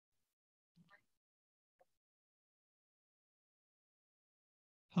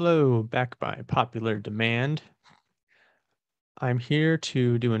Hello, back by popular demand. I'm here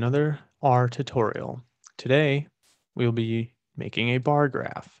to do another R tutorial. Today, we'll be making a bar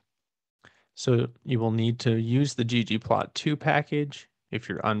graph. So you will need to use the ggplot2 package if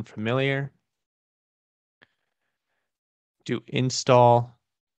you're unfamiliar. Do install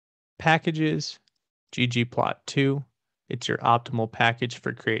packages, ggplot2. It's your optimal package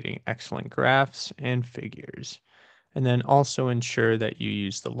for creating excellent graphs and figures. And then also ensure that you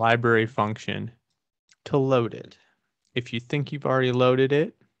use the library function to load it. If you think you've already loaded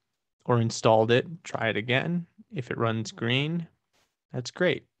it or installed it, try it again. If it runs green, that's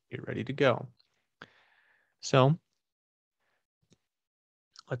great. You're ready to go. So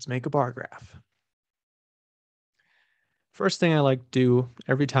let's make a bar graph. First thing I like to do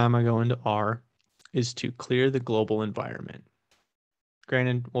every time I go into R is to clear the global environment.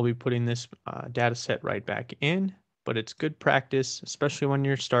 Granted, we'll be putting this data set right back in, but it's good practice, especially when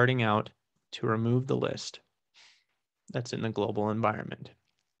you're starting out, to remove the list that's in the global environment.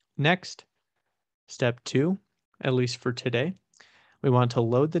 Next, step 2, at least for today, we want to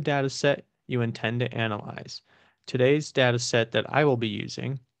load the data set you intend to analyze. Today's data set that I will be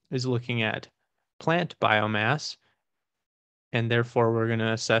using is looking at plant biomass, and therefore we're going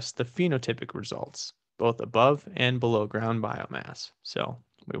to assess the phenotypic results, both above and below ground biomass. So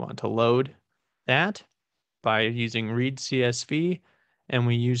we want to load that by using read CSV, and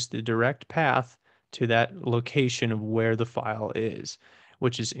we use the direct path to that location of where the file is,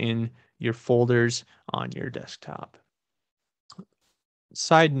 which is in your folders on your desktop.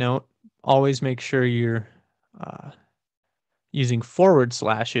 Side note, always make sure you're uh, using forward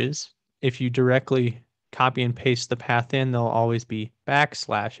slashes. If you directly copy and paste the path in, they'll always be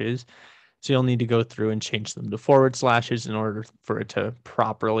backslashes. So you'll need to go through and change them to forward slashes in order for it to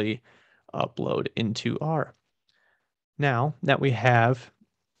properly upload into R. Now that we have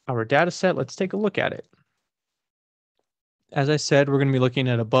our data set, let's take a look at it. As I said, we're going to be looking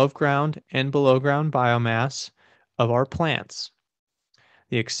at above ground and below ground biomass of our plants.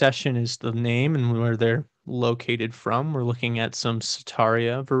 The accession is the name and where they're located from. We're looking at some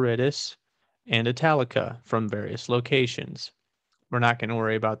Setaria viridis and Italica from various locations. We're not going to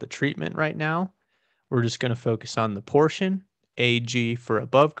worry about the treatment right now. We're just going to focus on the portion, AG for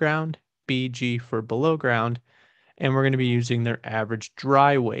above ground, BG for below ground, and we're going to be using their average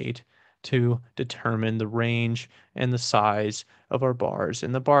dry weight to determine the range and the size of our bars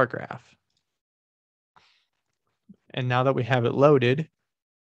in the bar graph. And now that we have it loaded,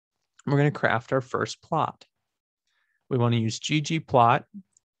 we're going to craft our first plot. We want to use ggplot,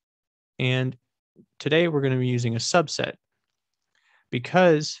 and today we're going to be using a subset.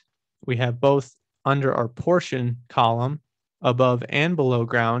 Because we have both under our portion column, above and below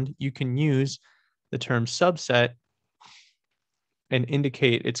ground, you can use the term subset and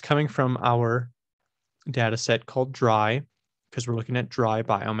indicate it's coming from our data set called dry, because we're looking at dry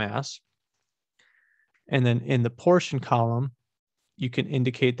biomass. And then in the portion column, you can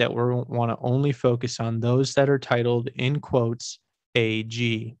indicate that we want to only focus on those that are titled in quotes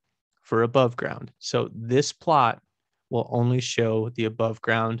AG for above ground. So this plot will only show the above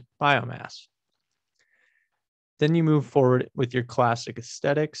ground biomass. Then you move forward with your classic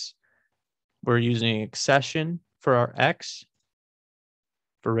aesthetics. We're using accession for our X,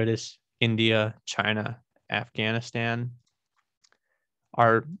 viridis, India, China, Afghanistan.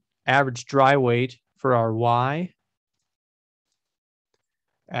 Our average dry weight for our Y,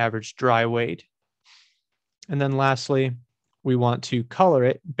 average dry weight. And then lastly, we want to color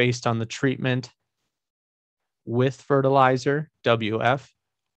it based on the treatment with fertilizer, WF,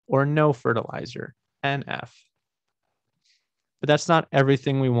 or no fertilizer, NF. But that's not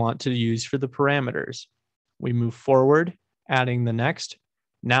everything we want to use for the parameters. We move forward, adding the next.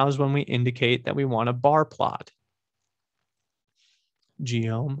 Now is when we indicate that we want a bar plot.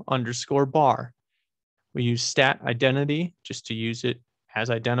 Geom underscore bar. We use stat identity just to use it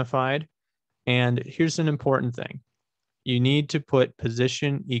as identified. And here's an important thing. You need to put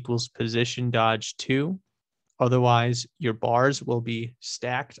position equals position dodge 2. Otherwise, your bars will be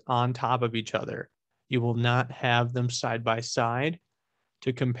stacked on top of each other. You will not have them side by side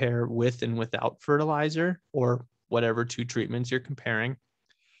to compare with and without fertilizer or whatever two treatments you're comparing.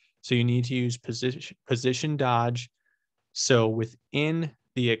 So you need to use position dodge. So within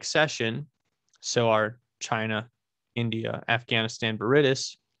the accession, so our China, India, Afghanistan,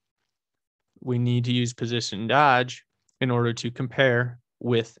 viridis, we need to use position dodge in order to compare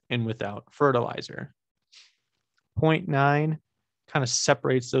with and without fertilizer. 0.9 kind of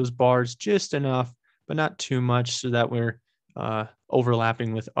separates those bars just enough, but not too much so that we're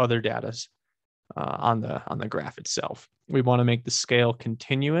overlapping with other data on the graph itself. We want to make the scale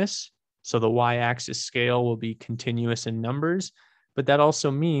continuous. So the y-axis scale will be continuous in numbers, but that also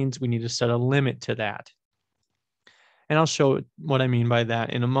means we need to set a limit to that. And I'll show what I mean by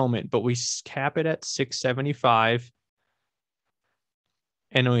that in a moment, but we cap it at 675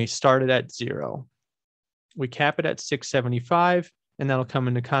 and we start it at 0. We cap it at 675 and that'll come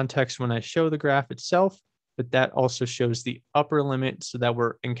into context when I show the graph itself, but that also shows the upper limit so that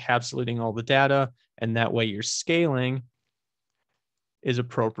we're encapsulating all the data, and that way your scaling is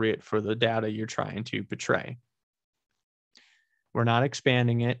appropriate for the data you're trying to portray. We're not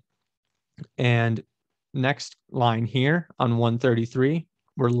expanding it. And next line here on 133,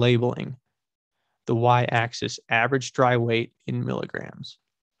 we're labeling the y-axis average dry weight in milligrams.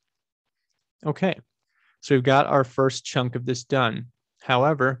 Okay, so we've got our first chunk of this done.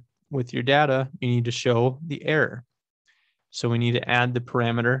 However, with your data, you need to show the error. So we need to add the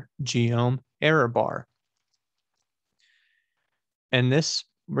parameter geom error bar. And this,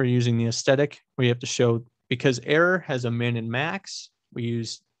 we're using the aesthetic. We have to show, because error has a min and max, we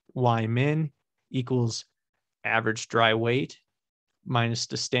use y min equals average dry weight minus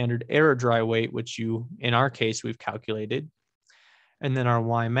the standard error dry weight, which in our case, we've calculated. And then our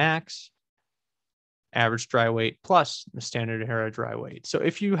y max, average dry weight plus the standard error dry weight. So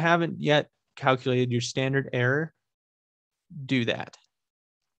if you haven't yet calculated your standard error, do that.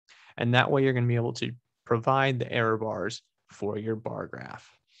 And that way you're going to be able to provide the error bars for your bar graph.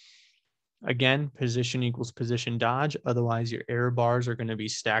 Again, position equals position dodge. Otherwise, your error bars are going to be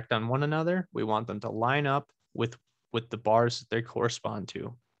stacked on one another. We want them to line up with the bars that they correspond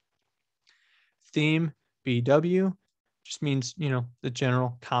to. Theme BW just means, the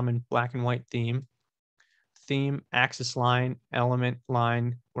general common black and white theme. Theme, axis line, element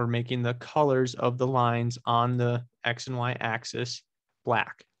line. We're making the colors of the lines on the X and Y axis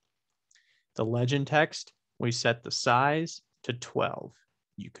black. The legend text, we set the size to 12.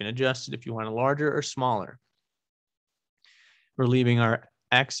 You can adjust it if you want it larger or smaller. We're leaving our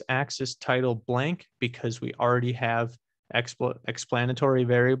X-axis title blank because we already have explanatory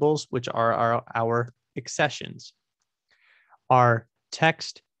variables, which are our accessions. Our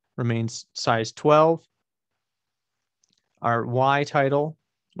text remains size 12. Our Y title,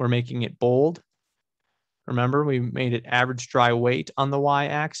 we're making it bold. Remember, we made it average dry weight on the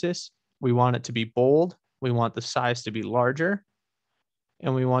Y-axis. We want it to be bold. We want the size to be larger.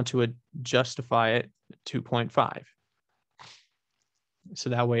 And we want to justify it 2.5.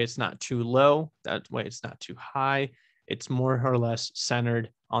 So that way it's not too low. That way it's not too high. It's more or less centered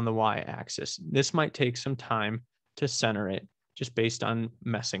on the Y-axis. This might take some time to center it just based on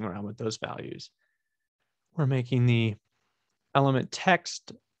messing around with those values. We're making the element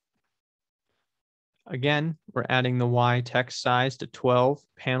text. Again, we're adding the Y text size to 12,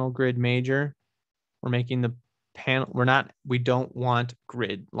 panel grid major. We're making the panel, we don't want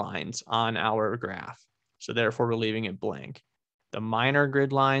grid lines on our graph. So therefore we're leaving it blank. The minor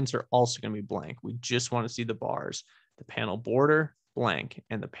grid lines are also going to be blank. We just want to see the bars. The panel border, blank,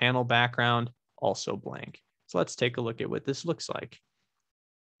 and the panel background, also blank. So let's take a look at what this looks like.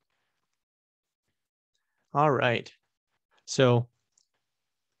 All right. So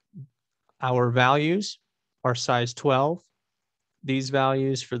our values are size 12. These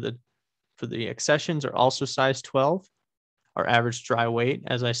values for the accessions are also size 12. Our average dry weight,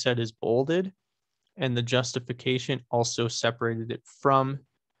 as I said, is bolded. And the justification also separated it from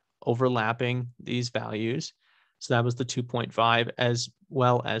overlapping these values. So that was the 2.5, as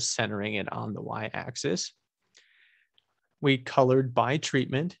well as centering it on the Y-axis. We colored by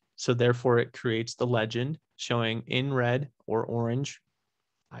treatment, so therefore it creates the legend showing in red or orange,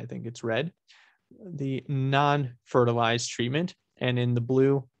 I think it's red, the non-fertilized treatment, and in the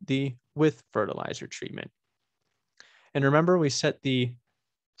blue, the with fertilizer treatment. And remember, we set the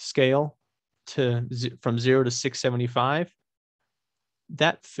scale from 0 to 675.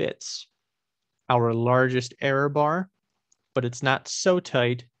 That fits our largest error bar, but it's not so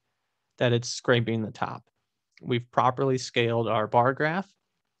tight that it's scraping the top. We've properly scaled our bar graph,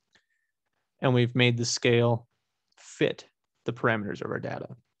 and we've made the scale fit the parameters of our data.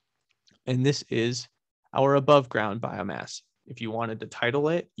 And this is our above ground biomass. If you wanted to title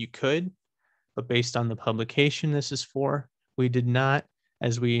it, you could, but based on the publication this is for, we did not,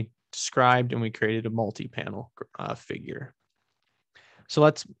 as we described, and we created a multi-panel figure. So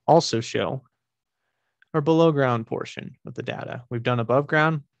let's also show our below ground portion of the data. We've done above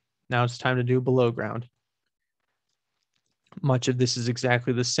ground. Now it's time to do below ground. Much of this is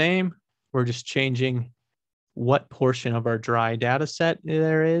exactly the same. We're just changing what portion of our dry data set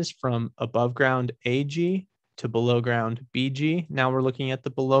there is from above ground AG to below ground BG. Now we're looking at the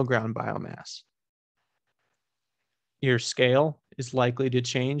below ground biomass. Your scale is likely to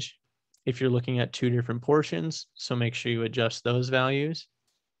change if you're looking at two different portions, so make sure you adjust those values.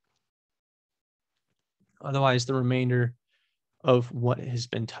 Otherwise, the remainder of what has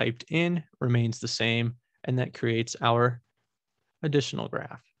been typed in remains the same, and that creates our additional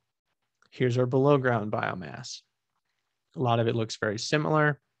graph. Here's our below ground biomass. A lot of it looks very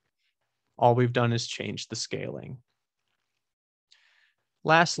similar. All we've done is change the scaling.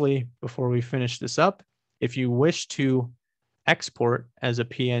 Lastly, before we finish this up, if you wish to export as a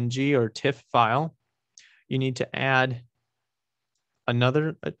PNG or TIFF file, you need to add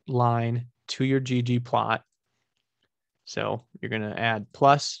another line to your ggplot. So you're going to add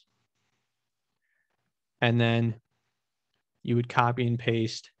plus, and then you would copy and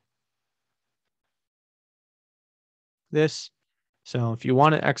paste this. So if you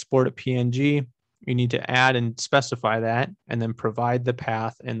want to export a PNG, you need to add and specify that, and then provide the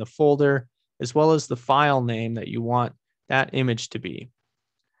path and the folder, as well as the file name that you want that image to be.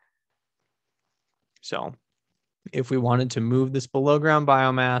 So if we wanted to move this below ground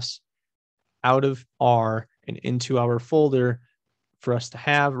biomass out of R and into our folder for us to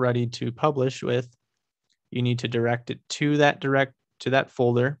have ready to publish with, you need to direct it to that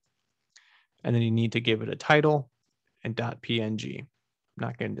folder, and then you need to give it a title and .png. I'm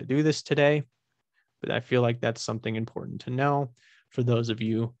not going to do this today, but I feel like that's something important to know for those of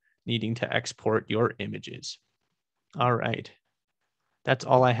you needing to export your images. All right, that's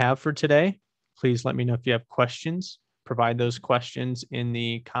all I have for today. Please let me know if you have questions. Provide those questions in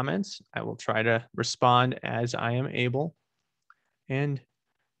the comments. I will try to respond as I am able. And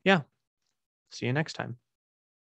yeah, see you next time.